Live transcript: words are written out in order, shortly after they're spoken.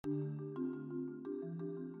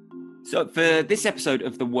So for this episode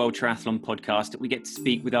of the World Triathlon Podcast, we get to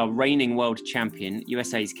speak with our reigning world champion,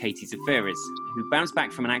 USA's Katie Zaferes, who bounced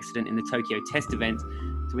back from an accident in the Tokyo Test event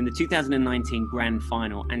to win the 2019 Grand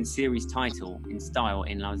Final and Series title in style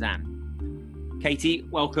in Lausanne. Katie,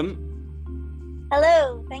 welcome.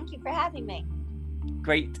 Hello, thank you for having me.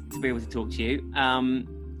 Great to be able to talk to you.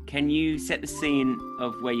 Can you set the scene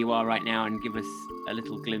of where you are right now and give us a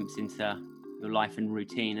little glimpse into your life and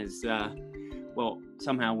routine as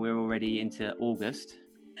somehow we're already into August.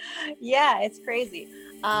 Yeah, it's crazy.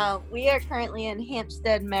 We are currently in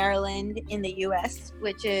Hampstead, Maryland in the US,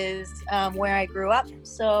 which is where I grew up.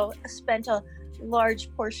 So I spent a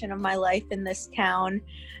large portion of my life in this town.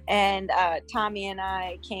 And Tommy and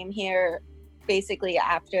I came here basically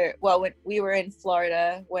when we were in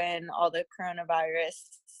Florida when all the coronavirus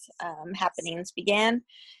happenings began.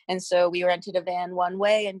 And so we rented a van one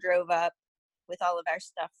way and drove up with all of our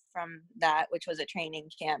stuff from that, which was a training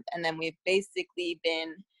camp. And then we've basically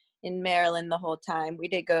been in Maryland the whole time. We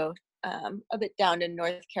did go a bit down to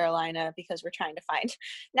North Carolina because we're trying to find,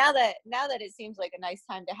 now that it seems like a nice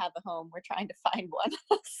time to have a home, we're trying to find one.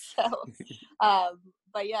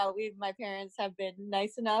 But yeah, my parents have been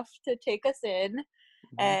nice enough to take us in.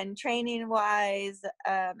 And training wise,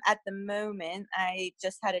 at the moment, I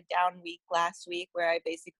just had a down week last week where I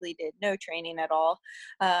basically did no training at all.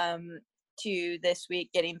 To this week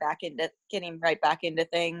getting right back into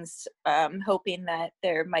things, hoping that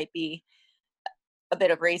there might be a bit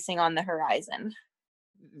of racing on the horizon.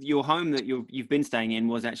 Your home that you've been staying in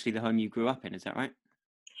was actually the home you grew up in, is that right?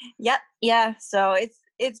 Yep. Yeah, so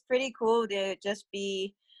it's pretty cool to just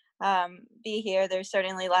be here. There's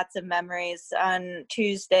certainly lots of memories. On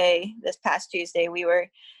this past Tuesday, we were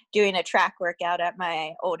doing a track workout at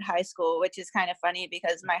my old high school, which is kind of funny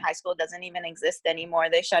because my high school doesn't even exist anymore.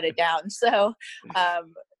 They shut it down. So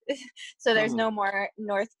there's no more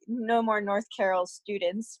North Carroll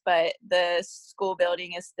students, but the school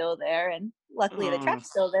building is still there. And luckily the track's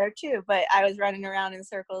still there too. But I was running around in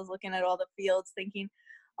circles looking at all the fields thinking,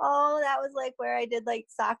 oh, that was like where I did like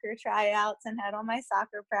soccer tryouts and had all my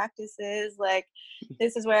soccer practices. Like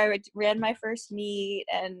this is where I ran my first meet,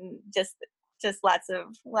 and just lots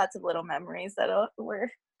of little memories that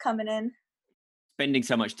were coming in. Spending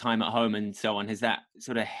so much time at home and so on, has that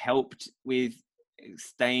sort of helped with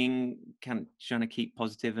staying, kind of trying to keep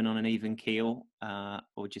positive and on an even keel,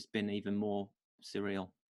 or just been even more surreal?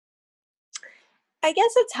 I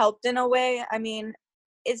guess it's helped in a way. I mean,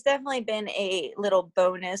 it's definitely been a little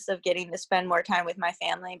bonus of getting to spend more time with my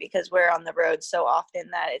family because we're on the road so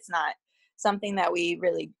often that it's not something that we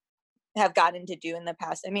really have gotten to do in the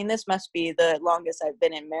past. I mean, this must be the longest I've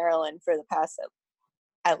been in Maryland for the past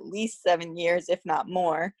at least 7 years, if not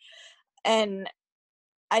more. And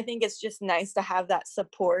I think it's just nice to have that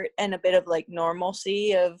support and a bit of like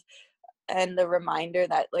normalcy and the reminder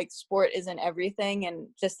that like sport isn't everything, and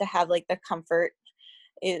just to have like the comfort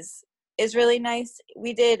is really nice.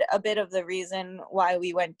 We did a bit of the reason why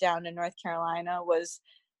we went down to North Carolina was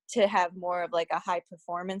to have more of like a high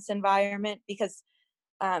performance environment, because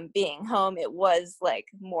being home, it was like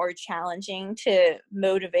more challenging to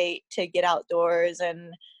motivate to get outdoors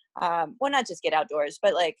and not just get outdoors,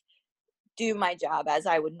 but like do my job as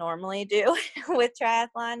I would normally do with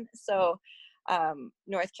triathlon. So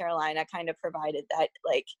North Carolina kind of provided that,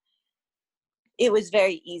 like it was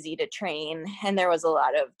very easy to train and there was a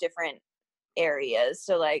lot of different areas.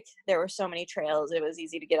 So like there were so many trails, it was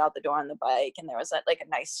easy to get out the door on the bike, and there was like a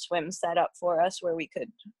nice swim set up for us where we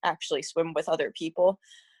could actually swim with other people,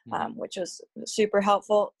 which was super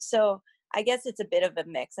helpful. So I guess it's a bit of a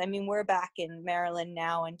mix. I mean, we're back in Maryland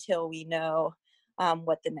now until we know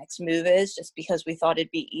what the next move is, just because we thought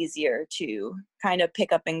it'd be easier to kind of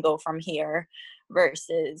pick up and go from here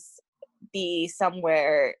versus be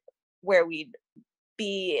somewhere where we'd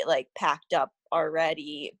be like packed up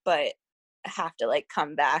already, but have to like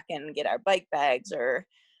come back and get our bike bags or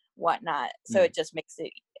whatnot. So it just makes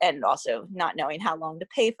it, and also not knowing how long to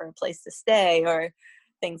pay for a place to stay or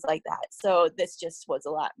things like that. So this just was a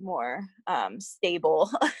lot more stable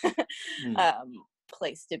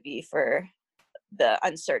place to be for the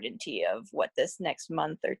uncertainty of what this next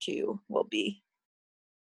month or two will be.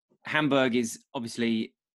 Hamburg is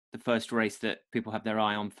obviously the first race that people have their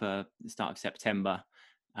eye on for the start of September.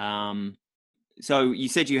 So you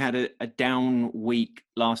said you had a down week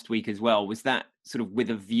last week as well. Was that sort of with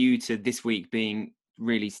a view to this week being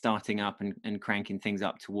really starting up and cranking things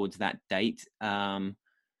up towards that date?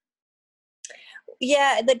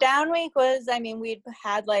 Yeah, the down week was, I mean, we'd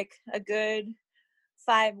had like a good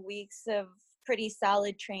 5 weeks of pretty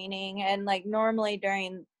solid training. And like normally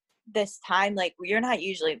during this time, like we're not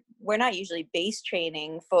usually base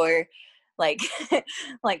training for like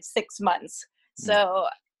like 6 months. So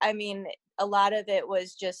I mean, a lot of it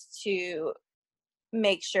was just to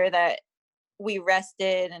make sure that we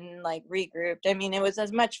rested and like regrouped. I mean, it was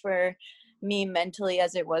as much for me mentally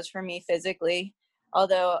as it was for me physically.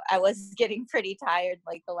 Although I was getting pretty tired,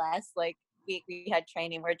 like the last like week we had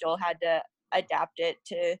training where Joel had to adapt it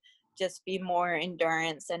to just be more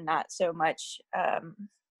endurance and not so much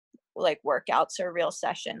like workouts or real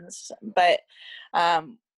sessions. But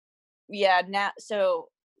yeah, now so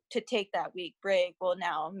to take that week break, we'll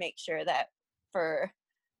now make sure that for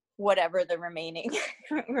whatever the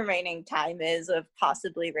remaining time is of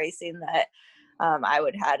possibly racing, that I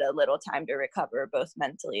would had a little time to recover both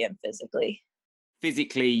mentally and physically.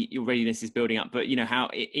 Physically, your readiness is building up, but how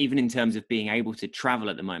even in terms of being able to travel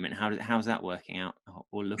at the moment, how's that working out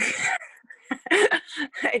or looking?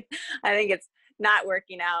 I think it's not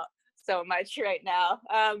working out so much right now.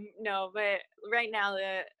 No, but right now,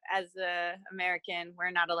 as an American,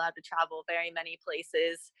 we're not allowed to travel very many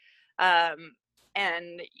places.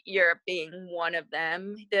 And Europe being one of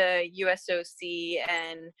them. The USOC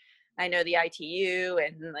and I know the ITU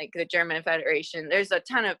and like the German Federation, there's a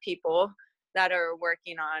ton of people that are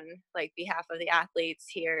working on like behalf of the athletes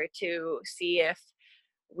here to see if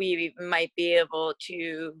we might be able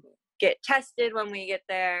to get tested when we get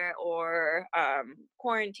there, or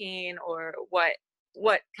quarantine, or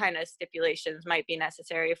what kind of stipulations might be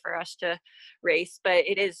necessary for us to race. But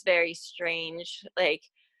it is very strange, like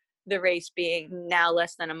the race being now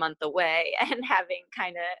less than a month away and having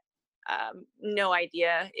kind of no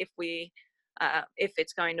idea if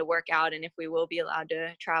it's going to work out and if we will be allowed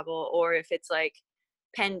to travel, or if it's like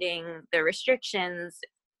pending the restrictions.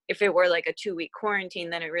 If it were like a 2-week quarantine,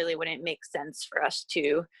 then it really wouldn't make sense for us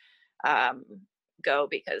to go,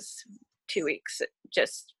 because 2 weeks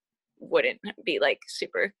just wouldn't be like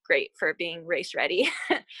super great for being race ready.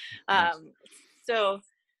 So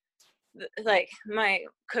like my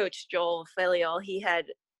coach Joel Filial, he had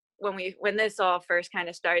when this all first kind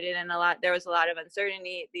of started, and there was a lot of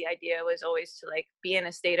uncertainty, the idea was always to like be in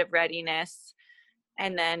a state of readiness,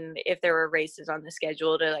 and then if there were races on the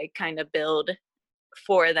schedule, to like kind of build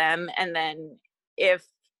for them, and then if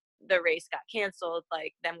the race got canceled,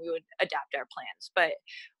 like then we would adapt our plans, but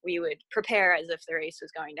we would prepare as if the race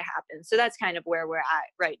was going to happen. So that's kind of where we're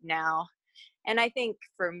at right now. And I think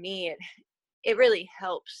for me, it really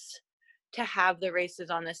helps to have the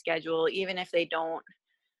races on the schedule, even if they don't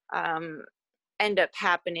end up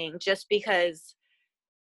happening, just because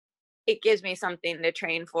it gives me something to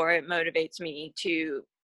train for. It motivates me to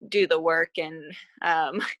do the work and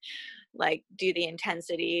like do the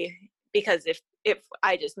intensity, because if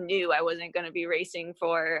I just knew I wasn't going to be racing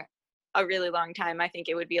for a really long time, I think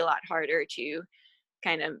it would be a lot harder to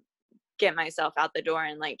kind of get myself out the door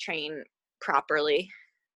and like train properly.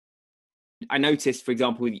 I noticed, for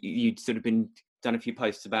example, you'd sort of done a few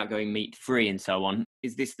posts about going meat free and so on.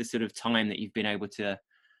 Is this the sort of time that you've been able to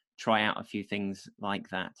try out a few things like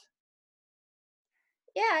that?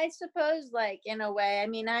 Yeah, I suppose, like in a way. I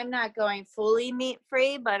mean, I'm not going fully meat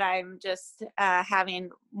free, but I'm just having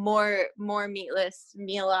more meatless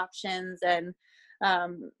meal options, and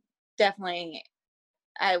definitely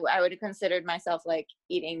I would have considered myself like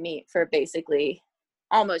eating meat for basically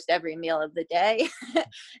almost every meal of the day,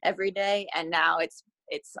 every day. And now it's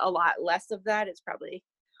a lot less of that. It's probably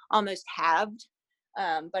almost halved.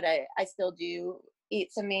 But I still do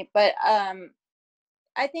eat some meat. But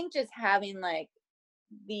I think just having like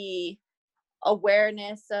the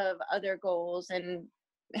awareness of other goals, and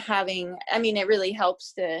I mean, it really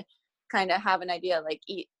helps to kind of have an idea, like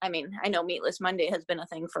I mean, I know Meatless Monday has been a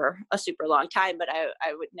thing for a super long time, but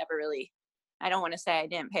I would never really, I don't want to say I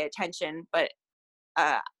didn't pay attention, but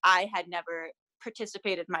I had never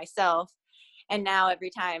participated myself. And now every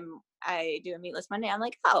time I do a Meatless Monday, I'm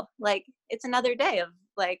like, oh, like it's another day of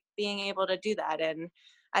like being able to do that. And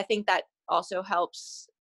I think that also helps,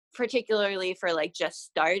 particularly for like just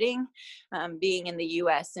starting, being in the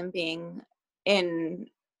US and being in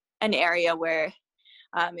an area where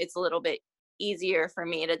it's a little bit easier for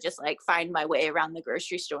me to just like find my way around the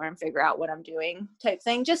grocery store and figure out what I'm doing type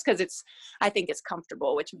thing, just because I think it's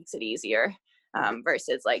comfortable, which makes it easier,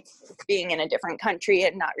 versus like being in a different country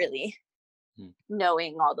and not really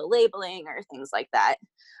knowing all the labeling or things like that.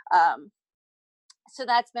 So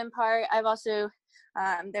that's been part. I've also,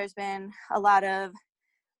 there's been a lot of,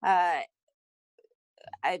 I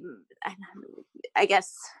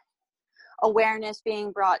guess, awareness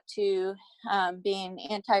being brought to being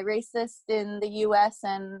anti-racist in the US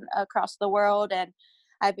and across the world. And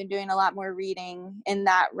I've been doing a lot more reading in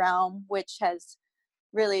that realm, which has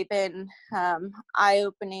really been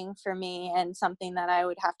eye-opening for me, and something that I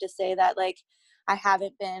would have to say that like I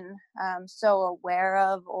haven't been so aware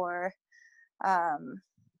of, or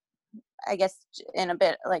I guess in a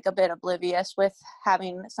bit oblivious with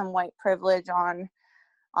having some white privilege on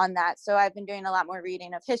that. So I've been doing a lot more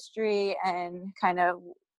reading of history and kind of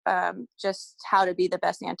just how to be the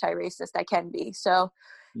best anti-racist I can be. So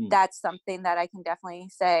that's something that I can definitely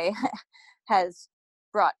say has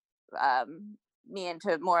brought me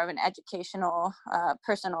into more of an educational,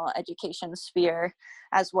 personal education sphere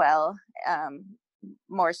as well,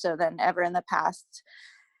 more so than ever in the past.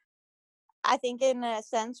 I think in a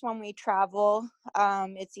sense, when we travel,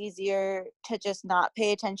 it's easier to just not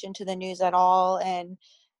pay attention to the news at all and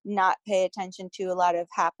not pay attention to a lot of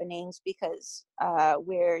happenings, because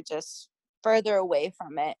we're just further away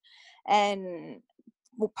from it. And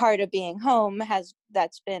part of being home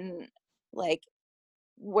that's been like,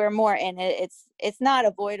 we're more in it. It's not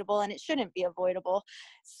avoidable, and it shouldn't be avoidable.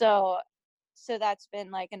 So that's been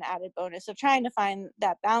like an added bonus of trying to find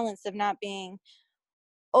that balance of not being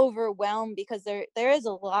overwhelmed, because there is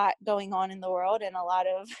a lot going on in the world, and a lot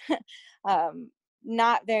of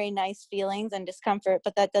not very nice feelings and discomfort.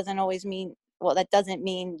 But that doesn't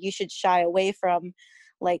mean you should shy away from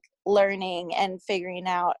like learning and figuring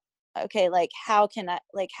out, okay, like how can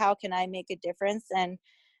I make a difference. And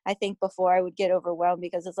I think before I would get overwhelmed,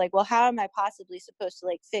 because it's like, well, how am I possibly supposed to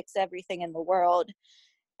like fix everything in the world?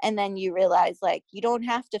 And then you realize like you don't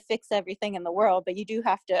have to fix everything in the world, but you do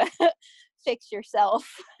have to fix yourself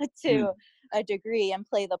to a degree and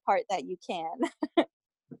play the part that you can.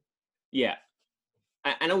 Yeah.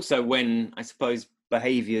 And also, when I suppose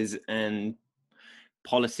behaviors and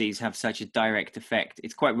policies have such a direct effect,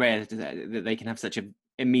 it's quite rare that they can have such an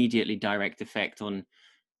immediately direct effect on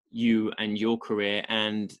you and your career,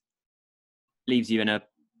 and leaves you in a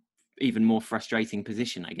even more frustrating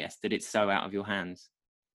position, I guess, that it's so out of your hands.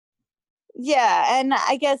 Yeah, and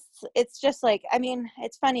I guess it's just like, I mean,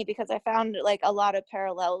 it's funny because I found like a lot of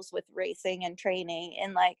parallels with racing and training,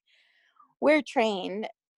 and like we're trained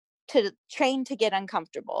to get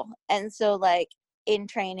uncomfortable. And so like in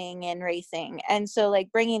training and racing, and so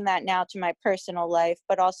like bringing that now to my personal life,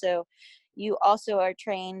 but also you also are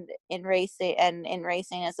trained in racing, and in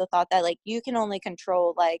racing is the thought that like you can only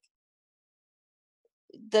control like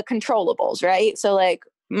the controllables, right? So like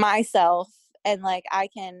myself, and like I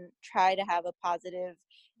can try to have a positive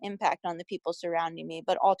impact on the people surrounding me,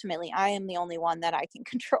 but ultimately I am the only one that I can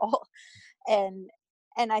control. and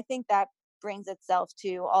and I think that brings itself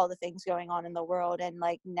to all the things going on in the world. And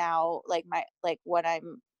like now, like my like what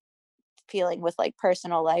I'm feeling with like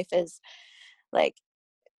personal life is like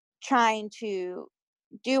trying to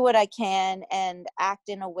do what I can and act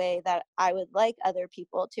in a way that I would like other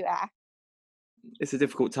people to act. It's a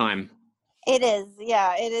difficult time. It is,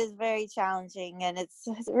 yeah, it is very challenging, and it's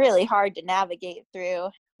really hard to navigate through.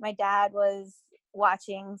 My dad was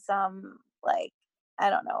watching some, like, I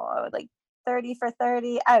don't know, like 30 for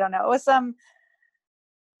 30. I don't know. It was some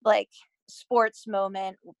like sports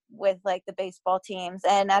moment with like the baseball teams,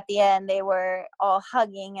 and at the end they were all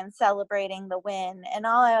hugging and celebrating the win, and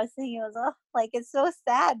all I was thinking was, oh, like it's so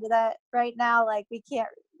sad that right now like we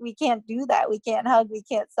can't do that. We can't hug, we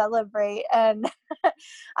can't celebrate. And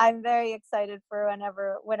I'm very excited for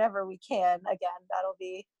whenever we can again.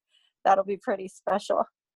 That'll be pretty special.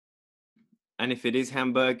 And if it is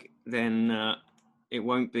Hamburg, then it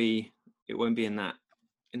won't be in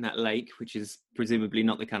that lake, which is presumably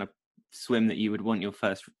not the kind of swim that you would want your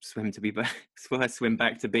first swim to be first swim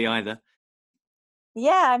back to be either.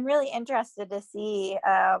 Yeah, I'm really interested to see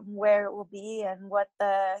where it will be, and what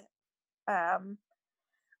the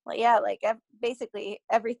well, yeah, like basically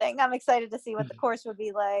everything. I'm excited to see what the course would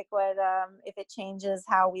be like, what if it changes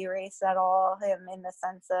how we race at all, in the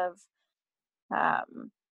sense of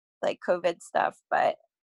like COVID stuff. But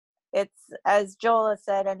it's, as Joel has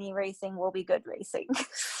said, any racing will be good racing.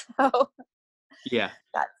 So Yeah,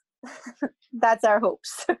 that's that's our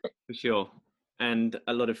hopes. for sure. And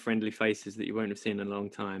a lot of friendly faces that you won't have seen in a long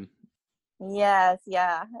time. Yes,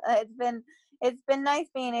 yeah. It's been nice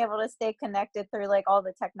being able to stay connected through like all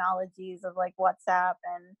the technologies of like WhatsApp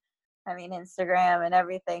and, I mean, Instagram and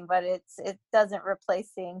everything, but it doesn't replace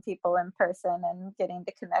seeing people in person and getting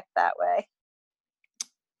to connect that way.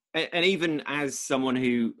 And even as someone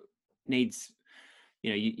who needs,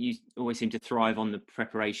 you always seem to thrive on the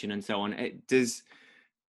preparation and so on.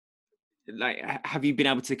 Have you been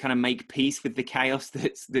able to kind of make peace with the chaos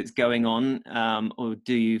that's going on, or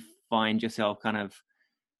do you find yourself kind of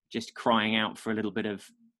just crying out for a little bit of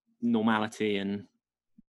normality? And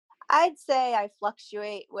I'd say I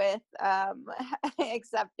fluctuate with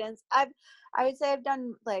acceptance. I would say I've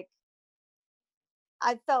done like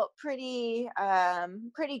I felt pretty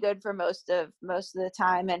good for most of the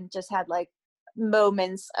time, and just had like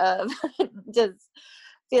moments of just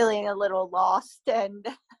feeling a little lost and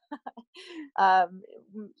um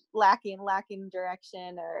lacking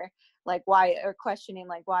direction, or like why, or questioning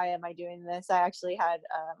like why am I doing this. I actually had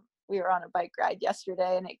we were on a bike ride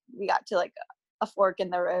yesterday, and we got to like a fork in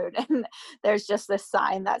the road, and there's just this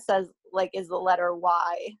sign that says like is the letter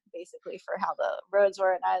Y basically for how the roads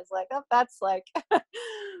were, and I was like, oh, that's like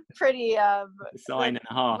pretty A sign and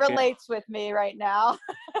a half, yeah. relates with me right now.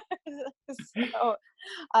 So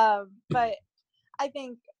but I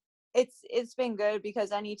think it's been good,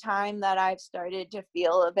 because any time that I've started to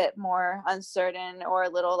feel a bit more uncertain or a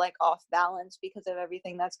little like off balance because of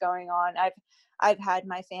everything that's going on, I've had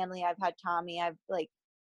my family, I've had Tommy, I've like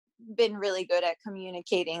been really good at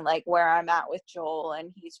communicating like where I'm at with Joel,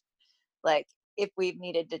 and he's like, if we've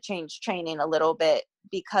needed to change training a little bit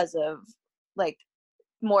because of like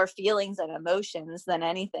more feelings and emotions than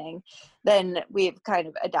anything, then we've kind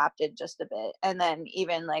of adapted just a bit. And then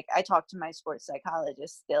even like I talked to my sports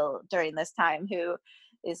psychologist still during this time, who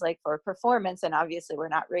is like for performance, and obviously we're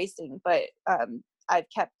not racing, but I've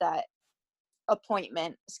kept that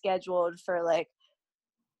appointment scheduled for like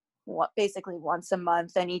what, basically once a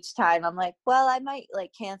month, and each time I'm like, well, I might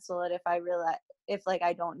like cancel it if I realize, if like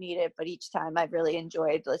I don't need it, but each time I've really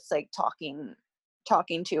enjoyed just like talking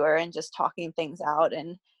to her and just talking things out,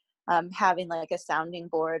 and having like a sounding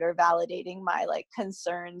board, or validating my like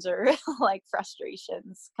concerns or like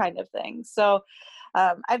frustrations kind of thing. So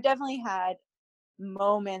I've definitely had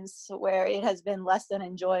moments where it has been less than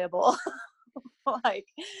enjoyable like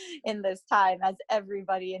in this time, as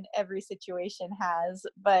everybody in every situation has,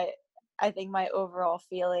 but I think my overall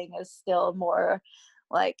feeling is still more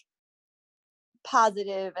like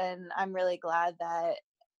positive, and I'm really glad that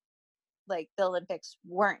like the Olympics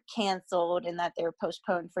weren't canceled and that they're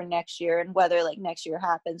postponed for next year. And whether like next year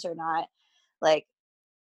happens or not, like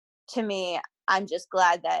to me, I'm just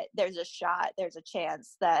glad that there's a shot, there's a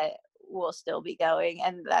chance that we'll still be going,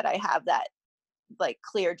 and that I have that like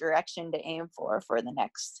clear direction to aim for the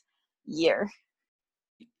next year.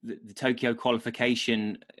 The Tokyo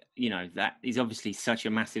qualification, you know, that is obviously such a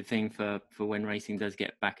massive thing for when racing does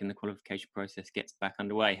get back and the qualification process gets back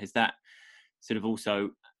underway. Has that sort of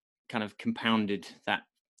also kind of compounded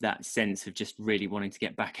that sense of just really wanting to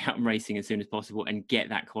get back out and racing as soon as possible and get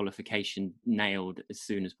that qualification nailed as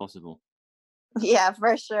soon as possible? Yeah,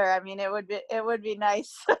 for sure. I mean, it would be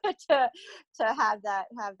nice to have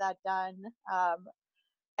that done.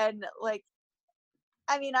 And like,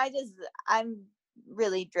 I mean, I'm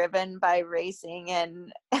really driven by racing,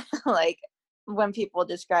 and like when people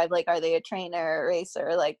describe like, are they a trainer or a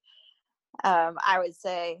racer, like I would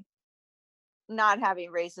say not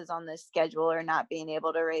having races on this schedule, or not being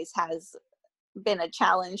able to race, has been a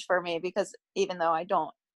challenge for me, because even though I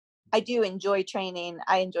do enjoy training,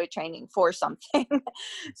 I enjoy training for something.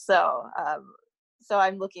 So so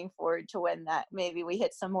I'm looking forward to when that maybe we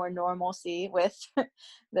hit some more normalcy with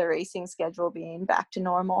the racing schedule being back to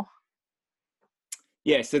normal.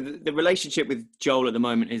 Yeah, so the relationship with Joel at the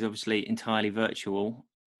moment is obviously entirely virtual,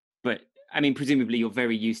 but I mean, presumably you're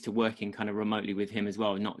very used to working kind of remotely with him as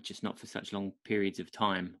well, not for such long periods of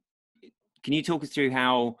time. Can you talk us through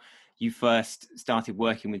how you first started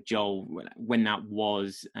working with Joel, when that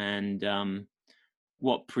was, and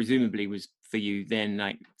what presumably was for you then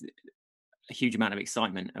like a huge amount of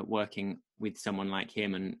excitement at working with someone like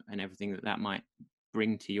him, and everything that might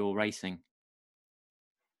bring to your racing?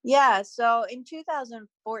 Yeah, so in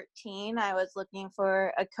 2014, I was looking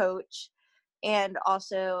for a coach, and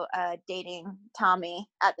also dating Tommy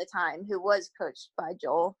at the time, who was coached by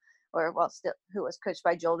Joel, or well, still who was coached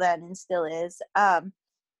by Joel then and still is.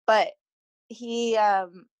 But he,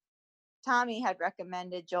 Tommy had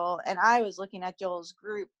recommended Joel, and I was looking at Joel's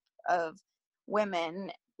group of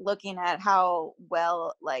women, looking at how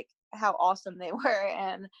well, like how awesome they were,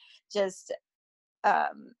 and just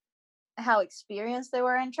um, how experienced they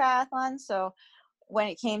were in triathlon. So when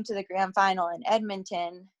it came to the grand final in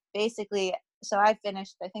Edmonton, basically, so I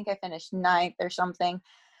think I finished ninth or something.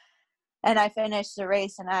 And I finished the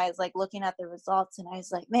race, and I was like looking at the results, and I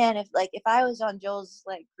was like, man, if I was on Joel's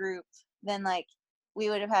like group, then like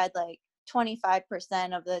we would have had like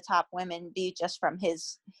 25% of the top women be just from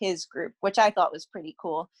his group, which I thought was pretty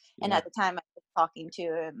cool. And Yeah. at the time I was talking to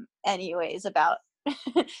him anyways about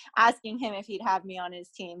asking him if he'd have me on his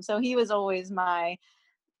team. So he was always my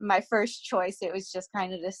first choice. It was just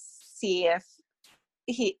kind of to see if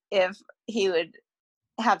he would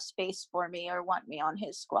have space for me or want me on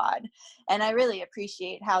his squad. And I really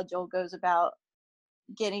appreciate how Joel goes about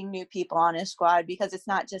getting new people on his squad, because it's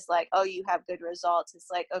not just like, oh, you have good results. It's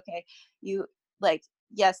like, okay, you like,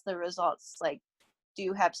 yes, the results like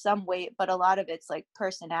do have some weight, but a lot of it's like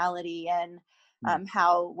personality and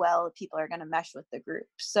how well people are going to mesh with the group.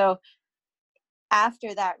 So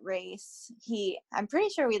after that race, I'm pretty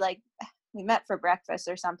sure we met for breakfast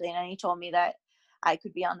or something, and he told me that I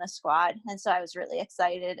could be on the squad. And so I was really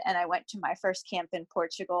excited. And I went to my first camp in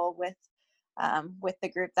Portugal with the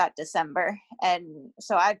group that December. And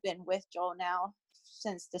so I've been with Joel now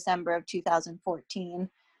since December of 2014.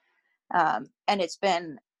 And it's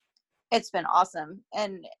been awesome.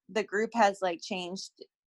 And the group has like changed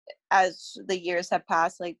as the years have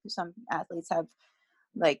passed. Like some athletes have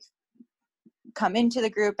like come into the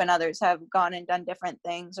group and others have gone and done different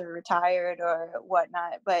things or retired or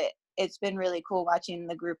whatnot. But it's been really cool watching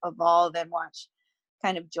the group evolve and watch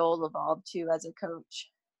kind of Joel evolve too as a coach.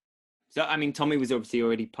 So, I mean, Tommy was obviously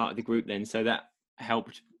already part of the group then, so that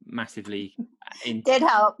helped massively. Did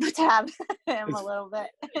help to have him a little bit.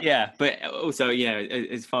 Yeah, but also, yeah,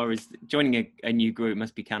 as far as joining a new group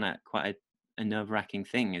must be kind of quite a nerve-wracking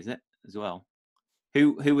thing, is it, as well?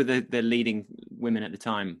 Who were the leading women at the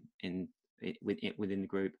time within the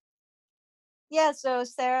group? Yeah, so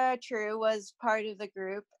Sarah True was part of the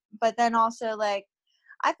group, but then also like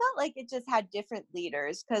I felt like it just had different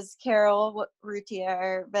leaders, because Carol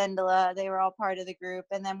Routier, Vendela, they were all part of the group.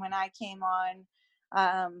 And then when I came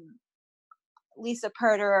on, Lisa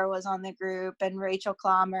Perderer was on the group and Rachel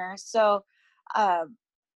Klammer. So I'm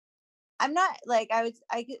not like, I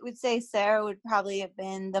would say Sarah would probably have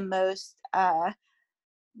been the most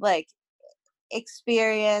like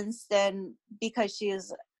experienced, and because she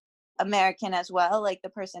is American as well, like the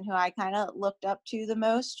person who I kind of looked up to the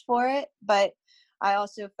most for it. But I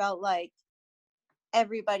also felt like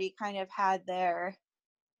everybody kind of had their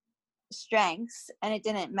strengths, and it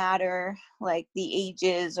didn't matter like the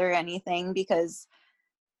ages or anything, because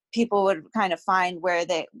people would kind of find where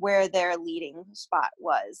their leading spot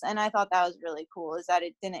was. And I thought that was really cool, is that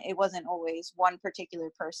it wasn't always one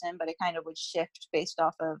particular person, but it kind of would shift based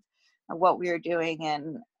off of what we were doing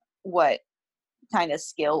and what kind of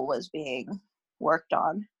skill was being worked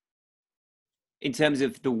on. In terms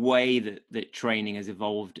of the way that training has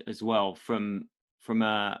evolved as well, from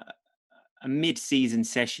a mid-season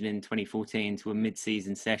session in 2014 to a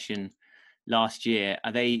mid-season session last year,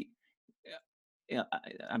 are they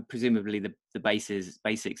presumably the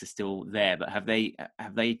basics are still there, but have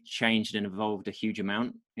they changed and evolved a huge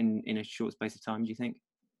amount in a short space of time, do you think?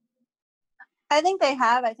 I think they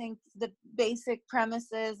have. I think the basic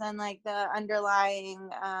premises and like the underlying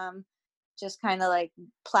just kind of like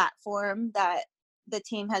platform that the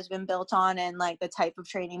team has been built on, and like the type of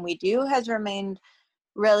training we do has remained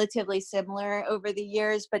relatively similar over the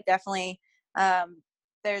years. But definitely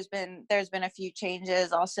there's been a few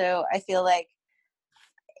changes. Also, I feel like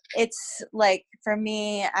it's like, for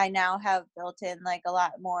me, I now have built in like a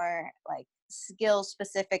lot more like skill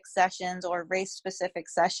specific sessions or race specific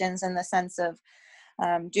sessions, in the sense of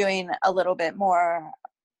doing a little bit more,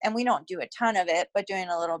 and we don't do a ton of it, but doing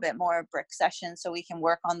a little bit more brick sessions so we can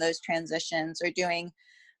work on those transitions, or doing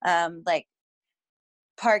like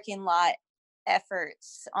parking lot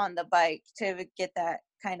efforts on the bike to get that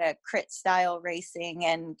kind of crit style racing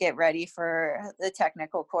and get ready for the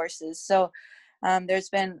technical courses. So there's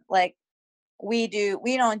been like, we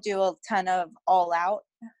don't do a ton of all out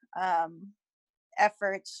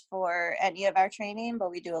efforts for any of our training,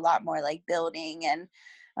 but we do a lot more like building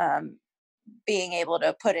and being able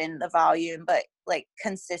to put in the volume, but like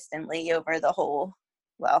consistently over the whole,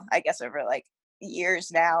 well, I guess over like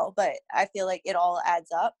years now. But I feel like it all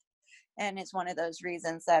adds up, and it's one of those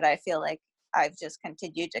reasons that I feel like I've just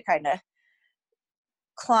continued to kind of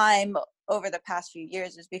climb over the past few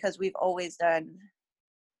years, is because we've always done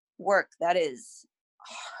work that is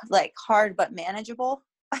like hard but manageable.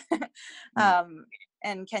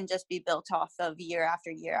 And can just be built off of year after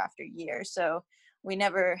year after year. So we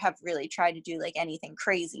never have really tried to do like anything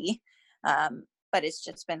crazy, but it's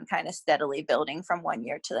just been kind of steadily building from one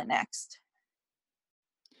year to the next.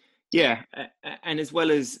 Yeah, and as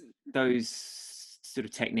well as those sort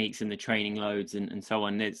of techniques and the training loads and so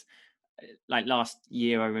on, there's like last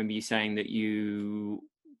year I remember you saying that you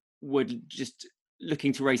would just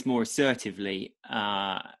looking to race more assertively,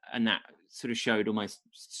 and that sort of showed almost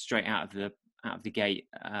straight out of the gate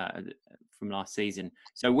from last season.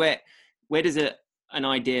 So where does an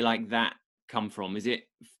idea like that come from? Is it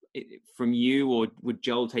from you, or would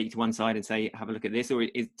Joel take you to one side and say, have a look at this, or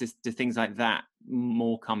do things like that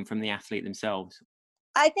more come from the athlete themselves?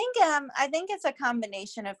 I think it's a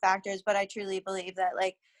combination of factors, but I truly believe that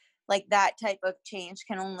like that type of change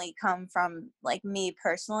can only come from like me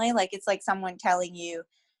personally. Like it's like someone telling you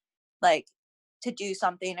like to do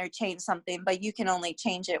something or change something, but you can only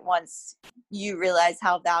change it once you realize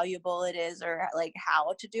how valuable it is or like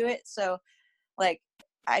how to do it. So like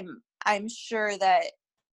I'm sure that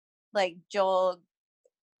like Joel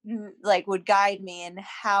like would guide me in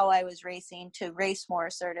how I was racing to race more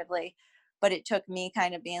assertively, but it took me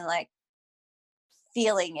kind of being like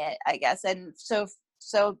feeling it, I guess. And so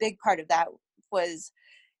a big part of that was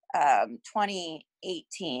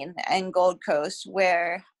 2018 and Gold Coast,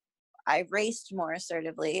 where I raced more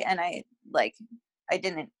assertively, and like I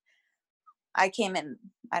didn't I came in,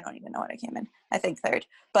 I don't even know what I came in, I think third,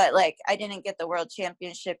 but like I didn't get the world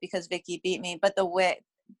championship because Vicky beat me, but the way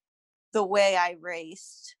I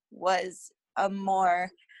raced was a more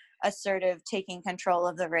assertive taking control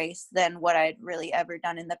of the race than what I'd really ever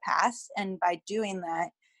done in the past. And by doing that,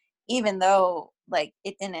 even though like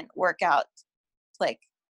it didn't work out like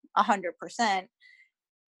 100%,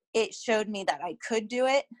 it showed me that I could do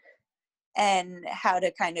it and how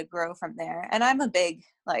to kind of grow from there. And I'm a big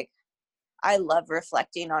like, I love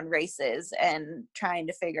reflecting on races and trying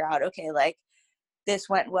to figure out, okay, like this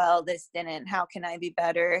went well, this didn't, how can I be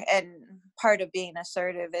better? And part of being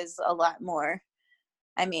assertive is a lot more,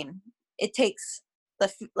 I mean, it takes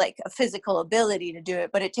like a physical ability to do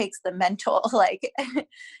it, but it takes the mental like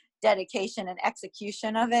dedication and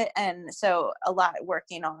execution of it. And so a lot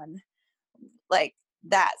working on like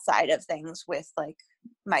that side of things with like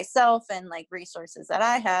myself and like resources that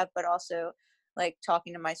I have, but also like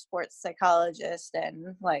talking to my sports psychologist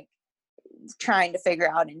and like trying to figure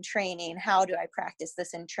out in training, how do I practice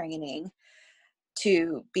this in training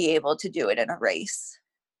to be able to do it in a race.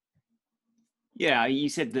 Yeah, you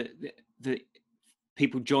said that the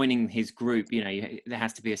people joining his group, there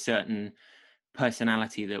has to be a certain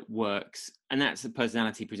personality that works, and that's the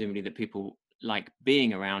personality presumably that people like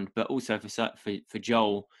being around. But also for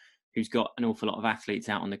Joel, who's got an awful lot of athletes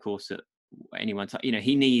out on the course at any one time,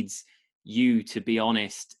 he needs you to be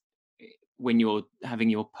honest when you're having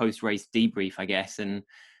your post-race debrief, I guess, and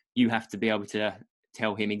you have to be able to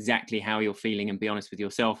tell him exactly how you're feeling and be honest with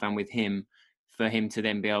yourself and with him, for him to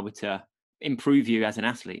then be able to improve you as an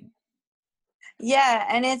athlete. Yeah,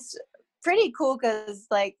 and it's pretty cool because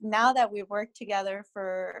like now that we've worked together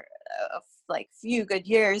for like few good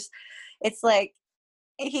years, it's like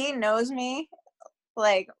he knows me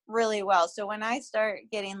like really well. So when I start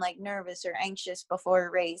getting like nervous or anxious before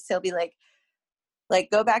a race, he'll be like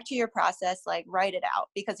go back to your process, like write it out,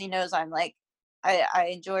 because he knows I'm like I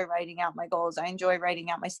enjoy writing out my goals. I enjoy writing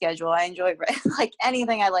out my schedule. I enjoy like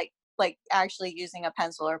anything I like actually using a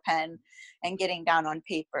pencil or pen and getting down on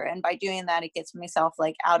paper. And by doing that, it gets myself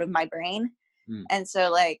like out of my brain. And so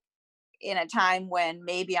like in a time when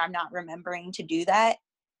maybe I'm not remembering to do that,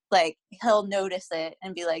 like he'll notice it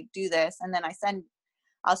and be like, do this. And then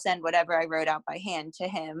I'll send whatever I wrote out by hand to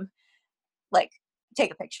him, like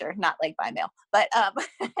take a picture, not like by mail, but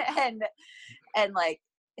and like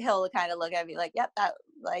he'll kind of look at me like, yep, that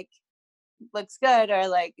like looks good. Or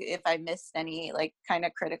like if I missed any like kind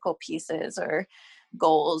of critical pieces or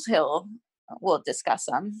goals, we'll discuss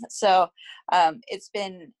them. So it's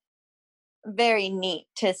been very neat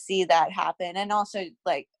to see that happen. And also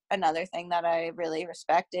like another thing that I really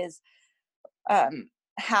respect is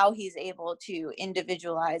how he's able to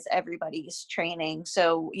individualize everybody's training.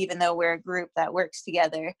 So even though we're a group that works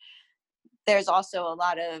together, there's also a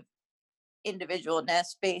lot of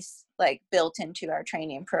individualness based like built into our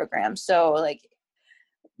training program. So like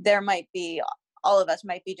there might be, all of us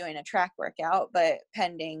might be doing a track workout, but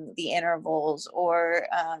pending the intervals or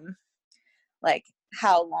like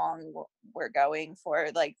how long we're going for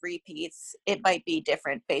like repeats, it might be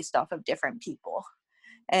different based off of different people.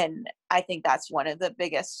 And I think that's one of the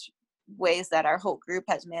biggest ways that our whole group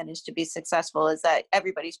has managed to be successful, is that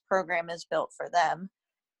everybody's program is built for them,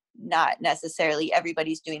 not necessarily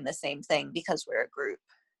everybody's doing the same thing because we're a group.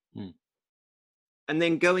 And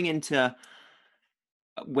then going into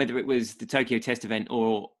whether it was the Tokyo Test event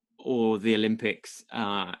or the Olympics,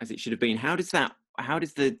 as it should have been, how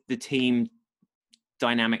does the team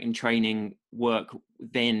dynamic and training work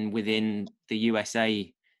then within the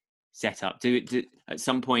USA setup? Do at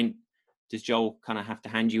some point does Joel kind of have to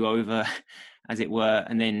hand you over, as it were,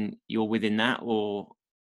 and then you're within that? Or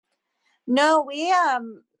no,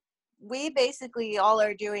 we basically all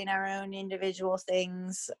are doing our own individual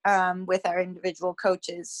things with our individual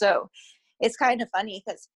coaches. So it's kind of funny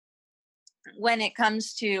because when it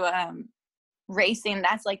comes to racing,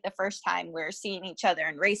 that's like the first time we're seeing each other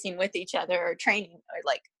and racing with each other or training or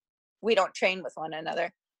like we don't train with one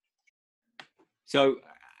another. So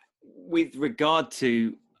with regard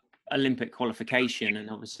to Olympic qualification and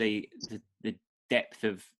obviously the depth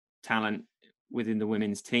of talent within the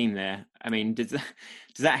women's team there, I mean, does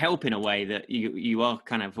that help in a way that you are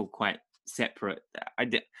kind of all quite separate?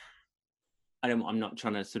 I'm not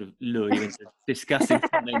trying to sort of lure you into discussing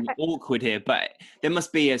something awkward here, but there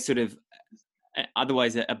must be a sort of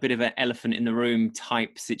otherwise a bit of an elephant in the room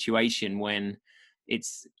type situation when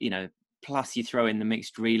it's, plus you throw in the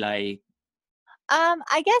mixed relay.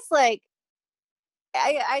 I guess like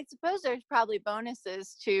I suppose there's probably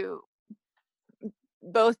bonuses to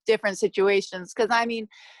both different situations, because I mean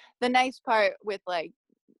the nice part with like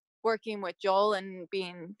working with Joel and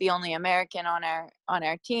being the only American on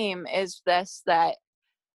our team is this, that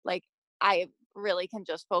like I really can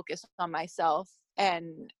just focus on myself,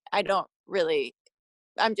 and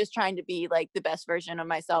I'm just trying to be like the best version of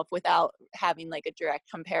myself without having like a direct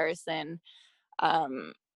comparison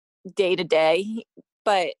day to day.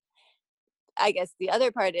 But I guess the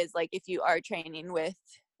other part is like if you are training with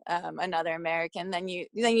another American, then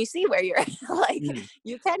you see where you're like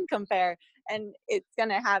you can compare, and it's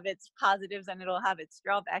gonna have its positives and it'll have its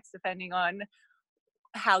drawbacks depending on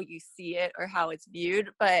how you see it or how it's viewed.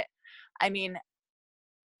 But I mean,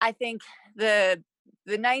 I think the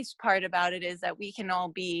nice part about it is that we can all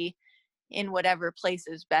be in whatever place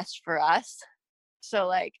is best for us. So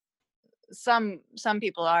like some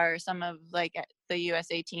people are, some of like the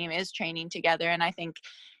USA team is training together, and I think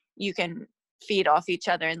you can feed off each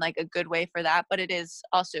other in like a good way for that. But it is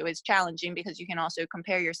challenging because you can also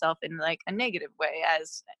compare yourself in like a negative way,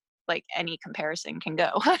 as like any comparison can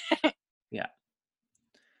go.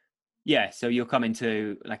 Yeah, so you're coming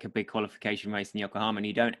to like a big qualification race in Yokohama and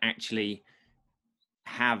you don't actually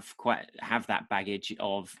have that baggage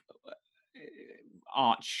of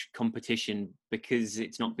arch competition because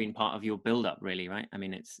it's not been part of your build up really, right? I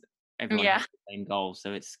mean, it's everyone has the same goal,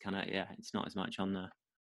 so it's kind of it's not as much on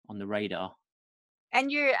the radar.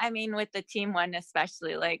 And with the team one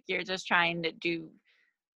especially, like you're just trying to do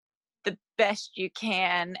the best you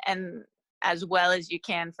can and as well as you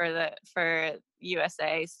can for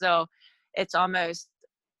USA. So it's almost,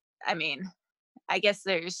 I guess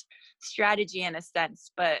there's strategy in a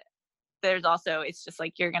sense, but there's also, it's just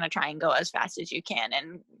like you're going to try and go as fast as you can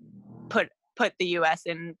and put the US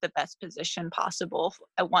in the best position possible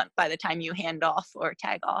by the time you hand off or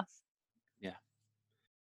tag off. Yeah.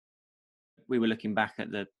 We were looking back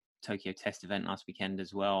at the Tokyo test event last weekend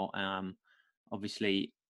as well.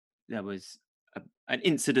 Obviously there was an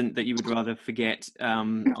incident that you would rather forget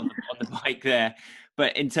on the bike there,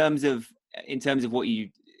 but in terms of what you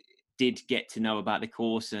did get to know about the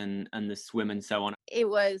course and the swim and so on, it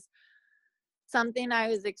was something I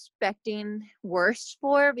was expecting worse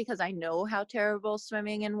for, because I know how terrible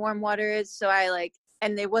swimming in warm water is. So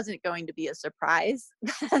and it wasn't going to be a surprise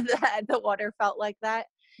that the water felt like that.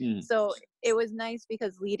 So it was nice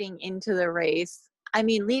because leading into the race,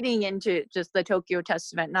 leading into just the Tokyo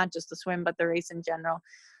test event, not just the swim, but the race in general,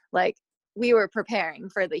 like we were preparing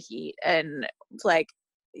for the heat, and like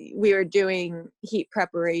we were doing heat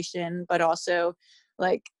preparation, but also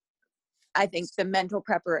like I think the mental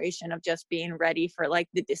preparation of just being ready for like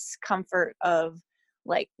the discomfort of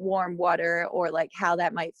like warm water or like how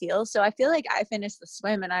that might feel. So I feel like I finished the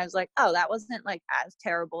swim and I was like, oh, that wasn't like as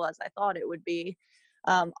terrible as I thought it would be.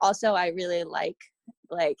 Also, I really like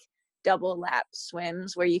double lap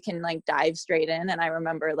swims where you can like dive straight in. And I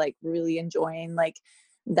remember like really enjoying like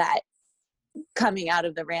that, coming out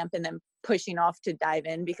of the ramp and then pushing off to dive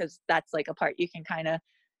in, because that's like a part you can kind of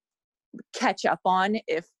catch up on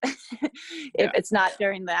if it's not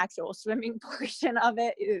during the actual swimming portion of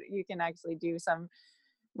it. You can actually do some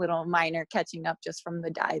little minor catching up just from the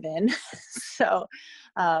dive in. So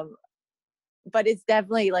but it's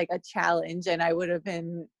definitely like a challenge, and I would have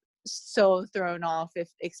been so thrown off if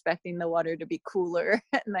expecting the water to be cooler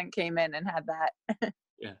and then came in and had that.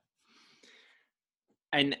 Yeah.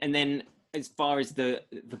 And then as far as the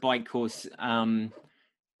bike course, I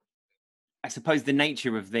suppose the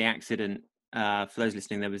nature of the accident, for those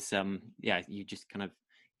listening, there was you just kind of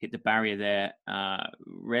hit the barrier there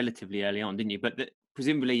relatively early on, didn't you? But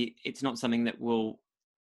presumably it's not something that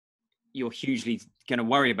you're hugely going to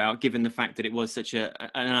worry about, given the fact that it was such an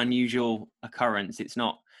unusual occurrence. It's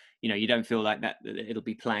not, you don't feel like that it'll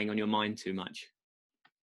be playing on your mind too much.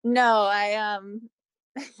 No,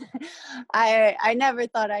 I never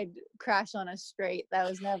thought I'd crash on a straight. That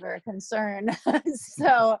was never a concern.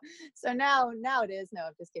 so now it is. No,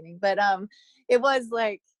 I'm just kidding. But it was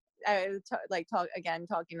like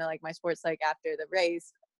talking to like my sports psych after the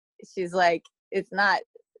race. She's like, it's not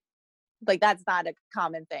like that's not a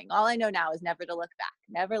common thing. All I know now is never to look back,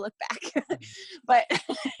 never look back. but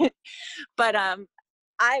but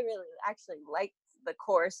I really actually liked the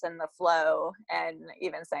course and the flow, and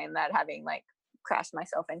even saying that, having like crashed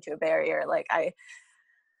myself into a barrier, like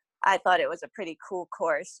I thought it was a pretty cool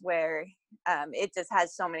course where it just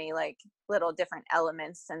has so many like little different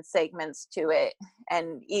elements and segments to it.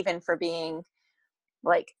 And even for being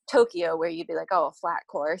like Tokyo, where you'd be like, oh, a flat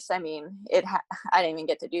course. I mean, I didn't even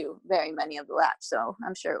get to do very many of the laps, so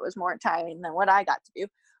I'm sure it was more tiring than what I got to do.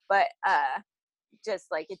 But just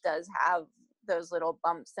like it does have those little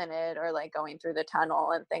bumps in it, or like going through the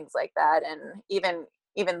tunnel and things like that, and even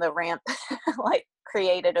the ramp like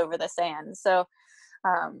created over the sand. So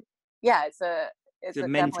yeah, it's a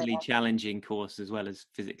mentally challenging course as well as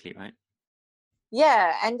physically, right?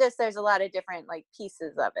 Yeah, and just there's a lot of different like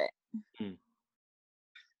pieces of it.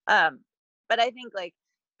 But I think like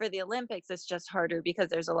for the Olympics, it's just harder because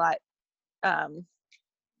there's a lot.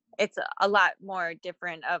 It's a lot more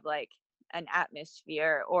different of like an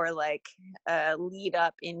atmosphere, or like a lead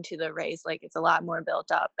up into the race. Like it's a lot more built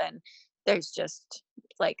up, and there's just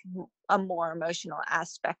like a more emotional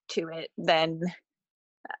aspect to it than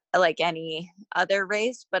like any other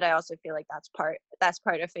race. But I also feel like that's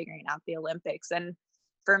part of figuring out the Olympics. And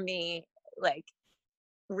for me, like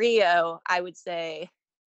Rio, I would say,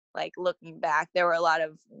 like looking back, there were a lot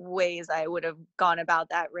of ways I would have gone about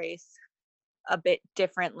that race a bit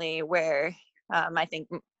differently, where I think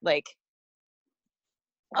like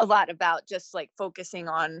a lot about just like focusing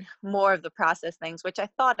on more of the process things, which I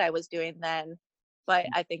thought I was doing then, but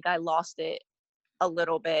I think I lost it a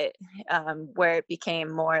little bit, where it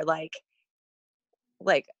became more like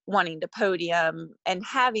wanting to podium and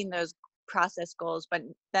having those process goals, but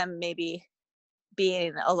then maybe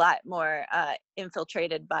being a lot more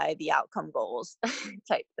infiltrated by the outcome goals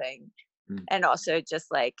type thing. And also just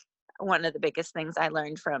like one of the biggest things I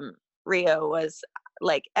learned from Rio was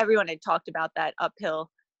like everyone had talked about that uphill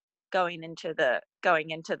going into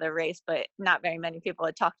the race, but not very many people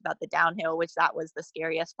had talked about the downhill, which that was the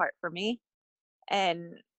scariest part for me.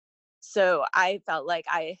 And so I felt like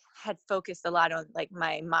I had focused a lot on, like,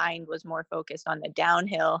 my mind was more focused on the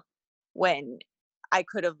downhill, when I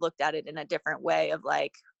could have looked at it in a different way of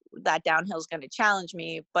like, that downhill is going to challenge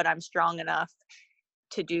me, but I'm strong enough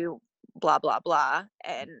to do blah, blah, blah.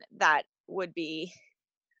 And that would be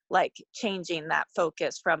like changing that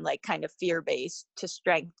focus from like kind of fear-based to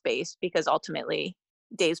strength-based, because ultimately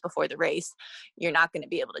days before the race, you're not going to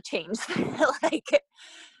be able to change like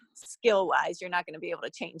skill-wise, you're not going to be able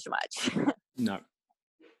to change much.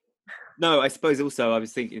 No, I suppose also I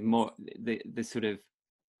was thinking more the sort of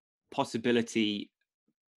possibility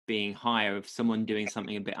being higher of someone doing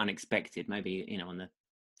something a bit unexpected, maybe, you know, on the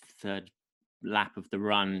third lap of the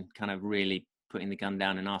run, kind of really putting the gun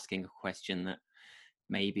down and asking a question that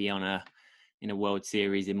maybe in a World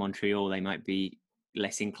Series in Montreal they might be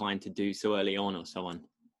less inclined to do so early on, or so on.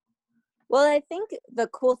 Well, I think the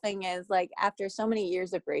cool thing is, like, after so many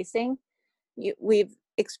years of racing, we've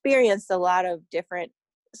experienced a lot of different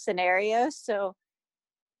scenarios. So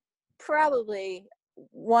probably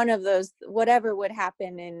one of those, whatever would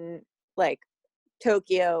happen in like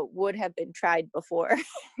Tokyo, would have been tried before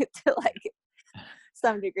to like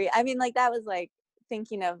some degree. I mean, like that was like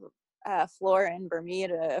thinking of Flora in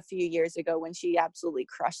Bermuda a few years ago when she absolutely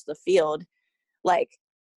crushed the field. Like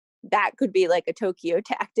that could be like a Tokyo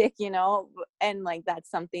tactic, you know? And like that's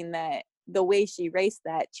something that the way she raced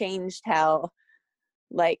that changed how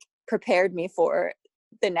like prepared me for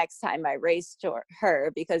the next time I raced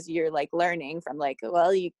her, because you're like learning from like,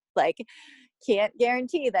 well, you like can't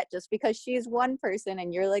guarantee that just because she's one person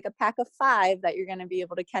and you're like a pack of 5 that you're going to be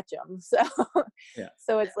able to catch them. So yeah.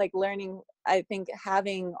 So it's like learning, I think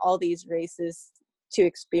having all these races to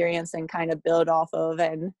experience and kind of build off of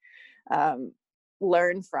and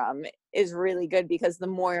learn from is really good, because the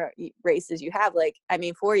more races you have, like, I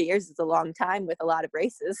mean, 4 years is a long time with a lot of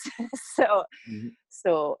races. So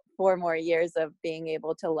so 4 more years of being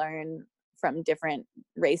able to learn from different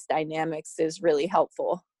race dynamics is really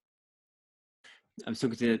helpful. I was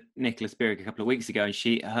talking to Nicholas Birk a couple of weeks ago, and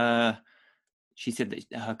she said that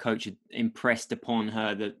her coach had impressed upon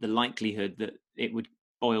her the likelihood that it would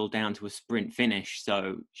boil down to a sprint finish.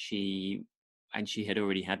 So she had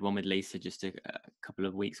already had one with Lisa just a couple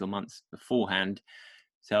of weeks or months beforehand.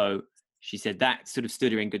 So she said that sort of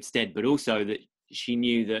stood her in good stead, but also that she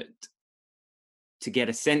knew that to get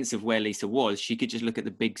a sense of where Lisa was, she could just look at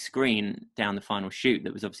the big screen down the final chute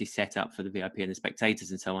that was obviously set up for the VIP and the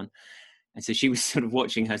spectators and so on. And so she was sort of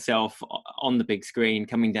watching herself on the big screen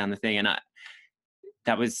coming down the thing. And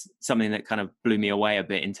that was something that kind of blew me away a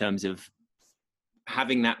bit, in terms of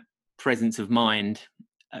having that presence of mind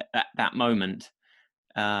at that moment.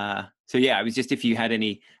 So yeah, it was just if you had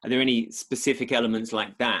are there any specific elements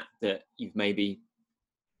like that you've maybe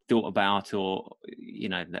thought about, or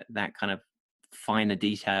that kind of finer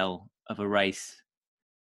detail of a race?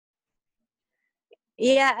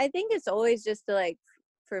 Yeah, I think it's always just to, like,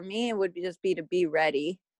 for me, it would be to be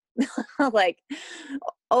ready. Like,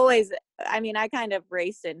 always, I mean, I kind of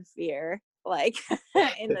race in fear, like,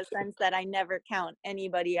 in the sense that I never count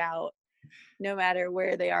anybody out, no matter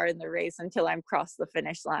where they are in the race, until I'm crossed the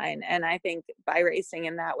finish line. And I think by racing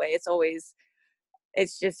in that way,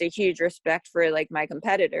 it's just a huge respect for, like, my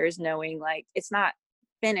competitors, knowing, like, it's not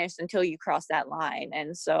finished until you cross that line.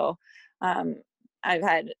 And so I've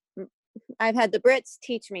had the Brits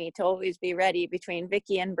teach me to always be ready between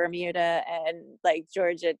Vicky in Bermuda and, like,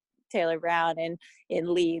 Georgia Taylor Brown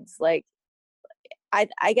in Leeds. Like,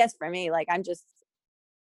 I guess for me, like, I'm just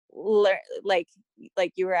like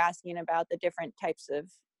you were asking about the different types of,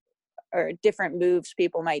 or different moves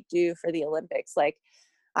people might do for the Olympics. Like,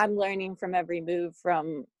 I'm learning from every move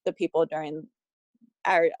from the people during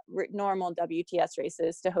our normal WTS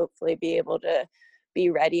races to hopefully be able to be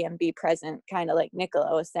ready and be present, kind of like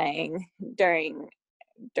Nicola was saying, during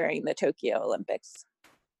the Tokyo Olympics.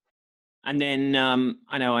 And then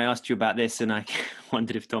I know I asked you about this, and I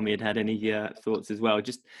wondered if Tommy had any thoughts as well.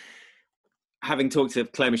 Just having talked to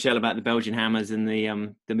Claire Michelle about the Belgian Hammers and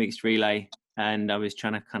the mixed relay, and I was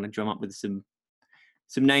trying to kind of drum up with some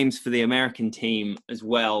names for the American team as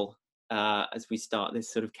well, as we start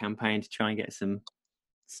this sort of campaign to try and get some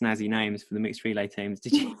snazzy names for the mixed relay teams.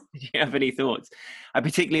 Did you have any thoughts? I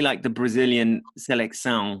particularly like the Brazilian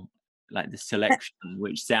seleção, like the selection,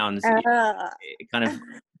 which sounds it kind of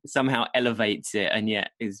somehow elevates it, and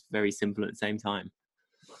yet is very simple at the same time.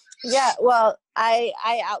 Yeah, well, I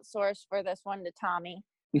outsourced for this one to Tommy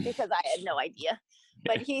because I had no idea,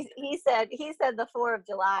 but he said the 4th of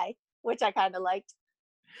July, which I kind of liked.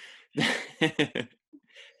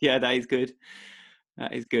 Yeah, that is good.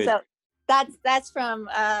 That is good. So that's from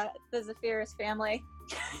the Zaferes family.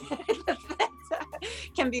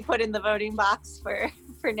 Can be put in the voting box for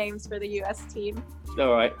names for the U.S. team.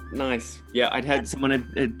 All right, nice. Yeah, I'd had someone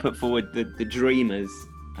had put forward the Dreamers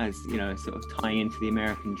as, sort of tying into the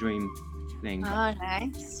American dream thing. Oh,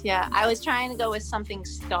 nice. Yeah, I was trying to go with something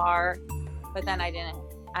star, but then I didn't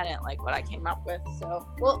like what I came up with. So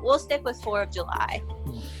we'll stick with 4th of July.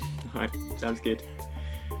 All right, sounds good.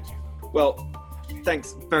 Well,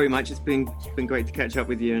 thanks very much. It's been great to catch up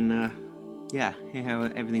with you, and hear how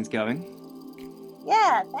everything's going.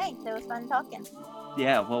 Yeah, thanks. It was fun talking.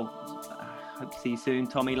 Yeah, well, hope to see you soon.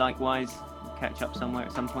 Tommy, likewise. Catch up somewhere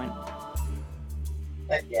at some point.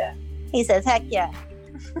 Heck yeah. He says, heck yeah.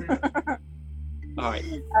 All right.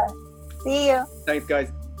 See you. Thanks,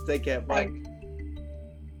 guys. Take care. Bye. Bye.